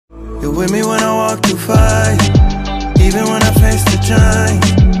You're with me when I walk through fire, even when I face the giant.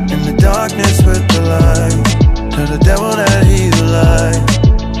 In the darkness with the light, tell the devil that he's a lie.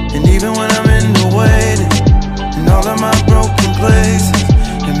 And even when I'm in the waiting, in all of my broken places,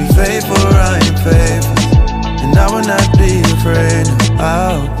 can be faithful, I am faithful. And I will not be afraid,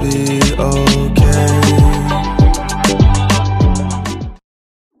 I'll be okay.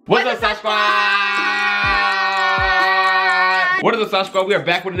 What's up, Sav Squad? What is up, Sav Squad? We are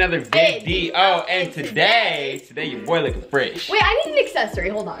back with another video, and today your boy looking fresh. Wait, I need an accessory,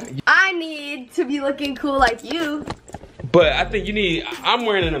 hold on. I need to be looking cool like you. But I think I'm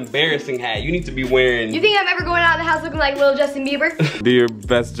wearing an embarrassing hat. You need to be wearing... You think I'm ever going out of the house looking like little Justin Bieber? Do your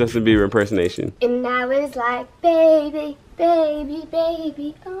best Justin Bieber impersonation. And I was like, baby, baby,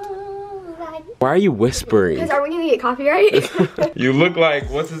 baby, oh, like... Why are you whispering? Because are we gonna get copyright? You look like,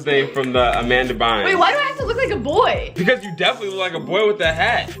 what's his name from the Amanda Bynes? Wait, why do I have to look like a boy? Because you definitely look like a boy with that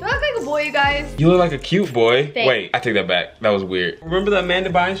hat. Do I look like a boy, you guys? You look like a cute boy. Thanks. Wait, I take that back. That was weird. Remember the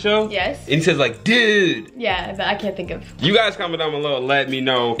Amanda Bynes show? Yes. And he says like, dude. Yeah, but I can't think of. You guys comment down below and let me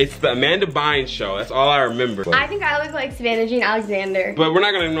know. It's the Amanda Bynes show. That's all I remember. I think I look like Savannah Jean Alexander. But we're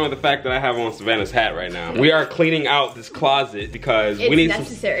not gonna ignore the fact that I have on Savannah's hat right now. We are cleaning out this closet because we need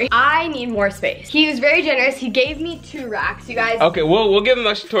necessary. I need more space. He was very generous. He gave me 2 racks, you guys. Okay, we'll give him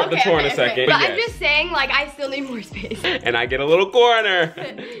the tour in a second. But I'm just saying, like, I still need more space. And I get a little corner.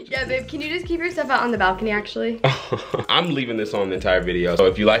 Yeah, babe, can you just keep your stuff out on the balcony, actually? I'm leaving this on the entire video, so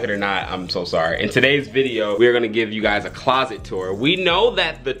if you like it or not, I'm so sorry. In today's video, we're gonna give you guys a closet tour. We know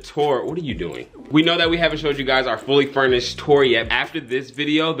that the tour, what are you doing? We know that we haven't showed you guys our fully furnished tour yet. After this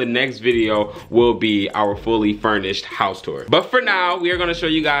video, the next video will be our fully furnished house tour. But for now, we are gonna show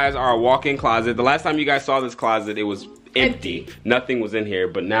you guys our walk-in closet. The last time you guys saw this closet, it was empty. Nothing was in here,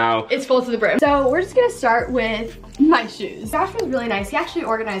 but now it's full to the brim. So we're just gonna start with my shoes. Josh was really nice. He actually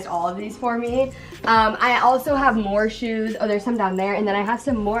organized all of these for me. I also have more shoes. Oh, there's some down there, and then I have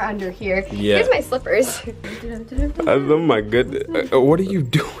some more under here. Yeah. Here's my slippers. Oh my goodness. What are you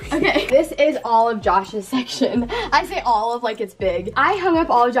doing? Okay, this is all of Josh's section. I say all of like it's big. I hung up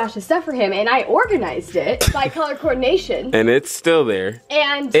all of Josh's stuff for him, and I organized it by color coordination. And it's still there.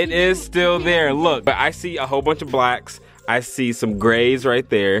 And it is still there. Look, but I see a whole bunch of blacks. I see some grays right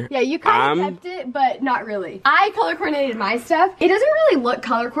there. Yeah, you kind of kept it, but not really. I color coordinated my stuff. It doesn't really look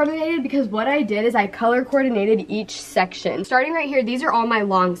color coordinated because what I did is I color coordinated each section. Starting right here, these are all my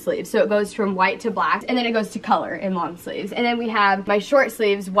long sleeves. So it goes from white to black, and then it goes to color in long sleeves. And then we have my short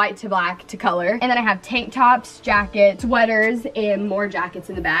sleeves, white to black to color. And then I have tank tops, jackets, sweaters, and more jackets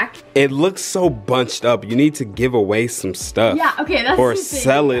in the back. It looks so bunched up. You need to give away some stuff. Yeah, okay, that's or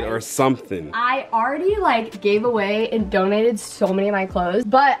sell it or something. I already like gave away and donated so many of my clothes,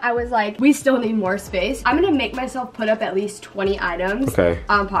 but I was like, we still need more space. I'm gonna make myself put up at least 20 items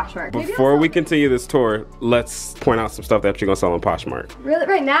on Poshmark. Before we continue this tour, let's point out some stuff that you're gonna sell on Poshmark. Really?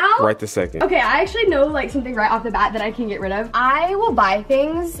 Right now? Right this second. Okay, I actually know like something right off the bat that I can get rid of. I will buy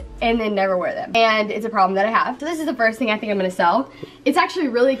things and then never wear them, and it's a problem that I have. So this is the first thing I think I'm gonna sell. It's actually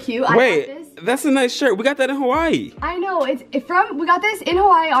really cute. Wait, that's a nice shirt. We got that in Hawaii. I know, we got this in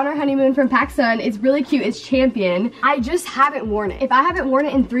Hawaii on our honeymoon from PacSun. It's really cute, it's Champion. I just haven't worn it. If I haven't worn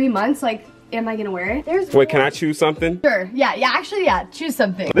it in 3 months, like, am I gonna wear it? Wait, can I choose something? Sure, actually, choose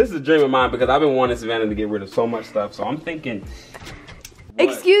something. This is a dream of mine because I've been wanting Savannah to get rid of so much stuff, so I'm thinking. What?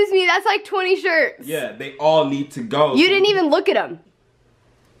 Excuse me, that's like 20 shirts. Yeah, they all need to go. You didn't even look at them.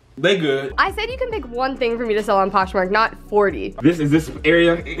 They good. I said you can pick one thing for me to sell on Poshmark, not 40. Is this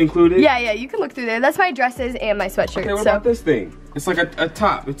area included? Yeah, you can look through there. That's my dresses and my sweatshirts. Okay, what about this thing? It's like a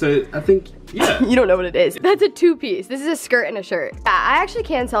top. It's I think, yeah. You don't know what it is. That's a 2-piece. This is a skirt and a shirt. Yeah, I actually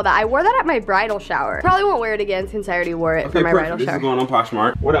can sell that. I wore that at my bridal shower. Probably won't wear it again since I already wore it for my bridal shower. This is going on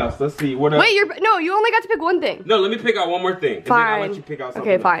Poshmark. What else? Let's see. What else? Wait, no, you only got to pick one thing. No, let me pick out one more thing. Fine. And then I'll let you pick out something.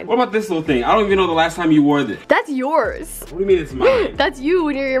 Okay, fine. What about this little thing? I don't even know the last time you wore this. That's yours. What do you mean it's mine? That's you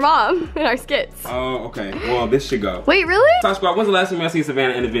when you're your mom in our skits. Oh, okay. Well, this should go. Wait, really? Sav Squad, when's the last time I see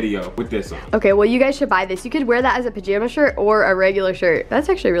Savannah in a video with this on? Okay, well, you guys should buy this. You could wear that as a pajama shirt or a regular shirt. That's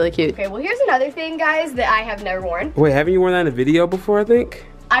actually really cute. Okay, well, here's another thing, guys, that I have never worn. Wait, haven't you worn that in a video before, I think?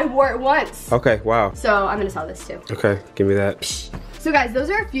 I wore it once. Okay, wow. So I'm gonna sell this too. Okay, give me that. So guys, those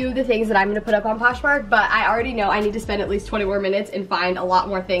are a few of the things that I'm gonna put up on Poshmark, but I already know I need to spend at least 20 more minutes and find a lot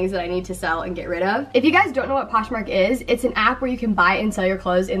more things that I need to sell and get rid of. If you guys don't know what Poshmark is, it's an app where you can buy and sell your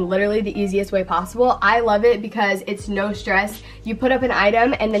clothes in literally the easiest way possible. I love it because it's no stress. You put up an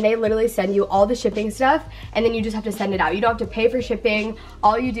item and then they literally send you all the shipping stuff and then you just have to send it out. You don't have to pay for shipping.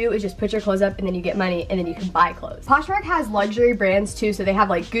 All you do is just put your clothes up and then you get money and then you can buy clothes. Poshmark has luxury brands too, so they have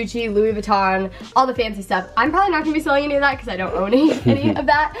like Gucci, Louis Vuitton, all the fancy stuff. I'm probably not gonna be selling any of that because I don't own any. see any of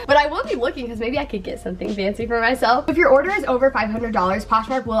that. But I will be looking because maybe I could get something fancy for myself. If your order is over $500,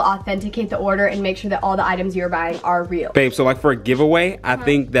 Poshmark will authenticate the order and make sure that all the items you're buying are real. Babe, so like for a giveaway, I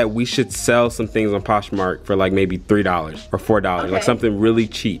think that we should sell some things on Poshmark for like maybe $3 or $4. Like something really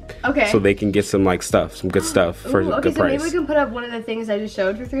cheap. Okay. So they can get some like stuff, some good stuff for a good price. Maybe we can put up one of the things I just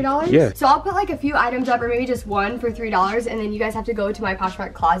showed for $3. Yeah. So I'll put like a few items up, or maybe just one for $3, and then you guys have to go to my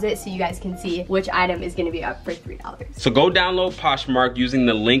Poshmark closet so you guys can see which item is gonna be up for $3. So go download Poshmark using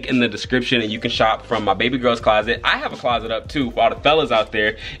the link in the description, and you can shop from my baby girl's closet. I have a closet up too for all the fellas out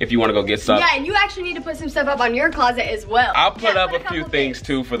there if you want to go get stuff. Yeah, and you actually need to put some stuff up on your closet as well. I'll put up a few things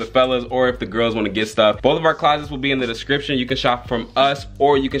too for the fellas, or if the girls want to get stuff. Both of our closets will be in the description. You can shop from us,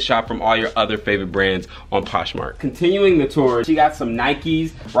 or you can shop from all your other favorite brands on Poshmark. Continuing the tour, she got some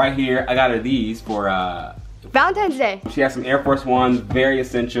Nikes right here. I got her these for Valentine's Day. She has some Air Force Ones, very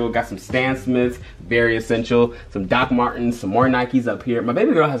essential. Got some Stan Smiths, very essential. Some Doc Martens, some more Nikes up here. My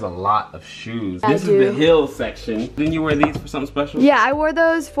baby girl has a lot of shoes. This is the Hill section. Didn't you wear these for something special? Yeah, I wore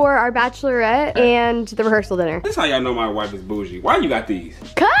those for our bachelorette and the rehearsal dinner. This is how y'all know my wife is bougie. Why you got these?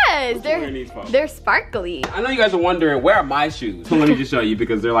 Cause they're sparkly. I know you guys are wondering, where are my shoes? So let me just show you,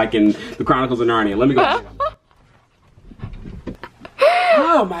 because they're like in the Chronicles of Narnia. Let me go.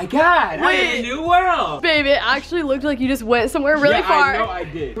 Oh my God, I'm in a new world. Babe, it actually looked like you just went somewhere really far. I know I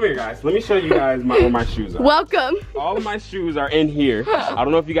did. Come here, guys. Let me show you guys where my shoes are. Welcome. All of my shoes are in here. I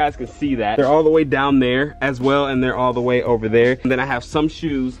don't know if you guys can see that. They're all the way down there as well, and they're all the way over there. And then I have some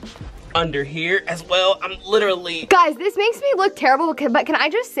shoes under here as well. I'm literally... Guys, this makes me look terrible, but can I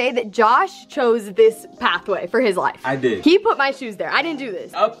just say that Josh chose this pathway for his life? I did. He put my shoes there. I didn't do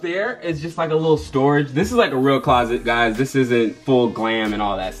this. Up there is just like a little storage. This is like a real closet, guys. This isn't full glam and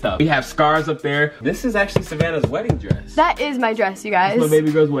all that stuff. We have scars up there. This is actually Savannah's wedding dress. That is my dress, you guys. That's my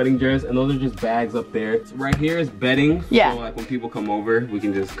baby girl's wedding dress, and those are just bags up there. So right here is bedding. Yeah. So like when people come over, we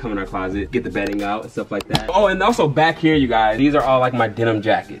can just come in our closet, get the bedding out and stuff like that. Oh, and also back here, you guys, these are all like my denim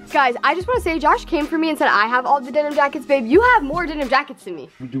jackets. Guys, I just want to say, Josh came for me and said I have all the denim jackets. Babe, you have more denim jackets than me.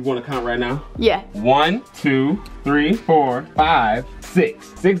 Do you want to count right now? Yeah. 1, 2, 3, 4, 5,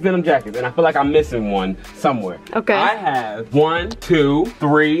 6. 6 denim jackets, and I feel like I'm missing one somewhere. Okay. I have 1, 2,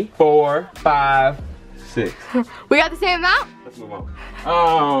 3, 4, 5, 6. We got the same amount? Let's move on.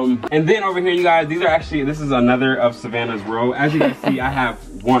 And then over here, you guys, these are actually, this is another of Savannah's row. As you can see, I have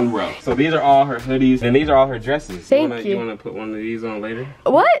one row. So these are all her hoodies, and these are all her dresses. Thank you. You wanna put one of these on later?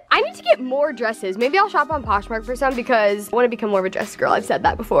 What? I need to get more dresses. Maybe I'll shop on Poshmark for some, because I want to become more of a dress girl. I've said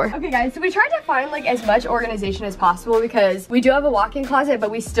that before. Okay guys, so we tried to find like as much organization as possible, because we do have a walk-in closet,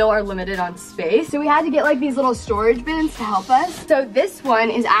 but we still are limited on space. So we had to get like these little storage bins to help us. So this one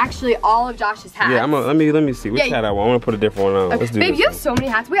is actually all of Josh's hats. Yeah, let me see which hat I want. I want to put a different one on. Okay. Let's do Babe, this you have so many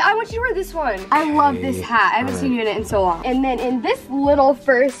hats. Wait, I want you to wear this one. I love this hat. I haven't seen you in it in so long. And then in this little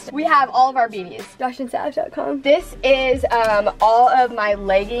first, we have all of our beanies. Josh&Sav.com. This is all of my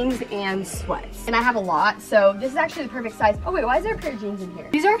leggings and sweats. And I have a lot, so this is actually the perfect size. Oh wait, why is there a pair of jeans in here?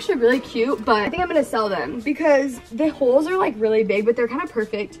 These are actually really cute, but I think I'm gonna sell them because the holes are like really big, but they're kind of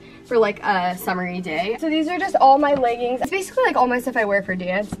perfect for like a summery day. So these are just all my leggings. It's basically like all my stuff I wear for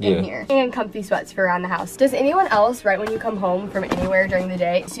dance in here. And comfy sweats for around the house. Does anyone else, right when you come home from anywhere during the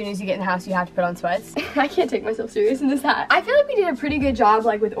day, as soon as you get in the house, you have to put on sweats? I can't take myself serious in this hat. I feel like we did a pretty good job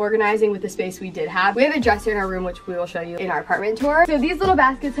like with organizing with the space we did have. We have a dresser in our room, which we will show you in our apartment tour. So these little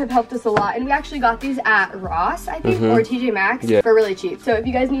baskets have helped us a lot, and we actually got these at Ross, I think, or TJ Maxx for really cheap. So if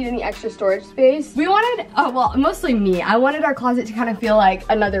you guys need any extra storage space, we wanted, well, mostly me, I wanted our closet to kind of feel like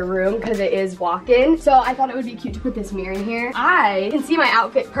another room because it is walk-in. So I thought it would be cute to put this mirror in here. I can see my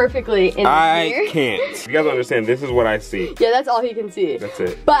outfit perfectly in this mirror. I can't. You guys understand, this is what I see. Yeah, that's all he can see. That's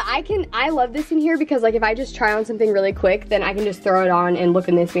it. But I love this in here because like if I just try on something really quick, then I can just throw it on and look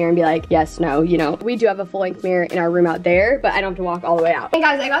in this mirror and be like, yes, no, you know. We do have a full-length mirror in our room out there, but I don't have to walk all the way out. Hey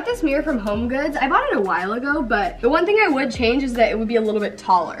guys, I got this mirror from Home Goods. I bought it a while ago, but the one thing I would change is that it would be a little bit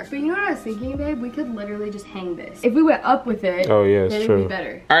taller. But you know what I was thinking, babe? We could literally just hang this. If we went up with it, oh yeah, then it's true. It'd be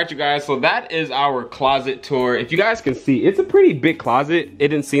better. All right, you guys, so that is our closet tour. If you guys can see, it's a pretty big closet. It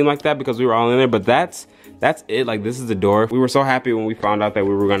didn't seem like that because we were all in there, but that's it. Like, this is the door. We were so happy when we found out that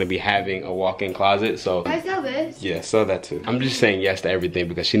we were going to be having a walk-in closet. So Can I sell this? yeah, sell that too. I'm just saying yes to everything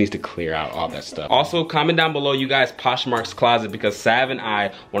because she needs to clear out all that stuff. Also, comment down below you guys Poshmark's closet, because Sav and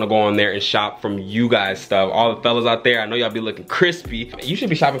I want to go on there and shop from you guys stuff. All the fellas out there, I know y'all be looking crispy. You should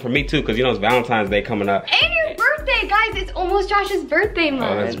be shopping for me too, because you know it's Valentine's Day coming up. And your birthday birthday, guys. It's almost Josh's birthday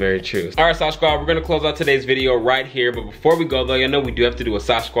month. Oh, that's very true. All right, Sav Squad, we're gonna close out today's video right here. But before we go though, you know we do have to do a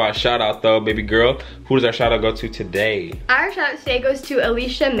Sav Squad shout out though, baby girl. Who does our shout out go to today? Our shout out today goes to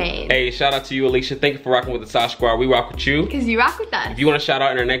Alicia Main. Hey, shout out to you, Alicia. Thank you for rocking with the Sav Squad. We rock with you. Because you rock with us. If you want to shout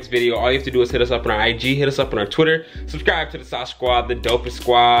out in our next video, all you have to do is hit us up on our IG, hit us up on our Twitter, subscribe to the Sav Squad, the dopest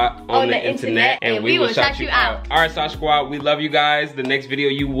squad on the internet, and we will shout you out. All right, Sav Squad, we love you guys. The next video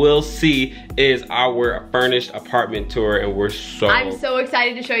you will see is our furnished apartment tour, and I'm so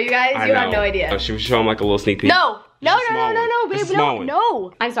excited to show you guys. You have no idea. Should we show them like a little sneak peek? No, babe,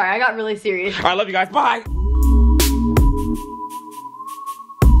 no. I'm sorry, I got really serious. All right, love you guys. Bye.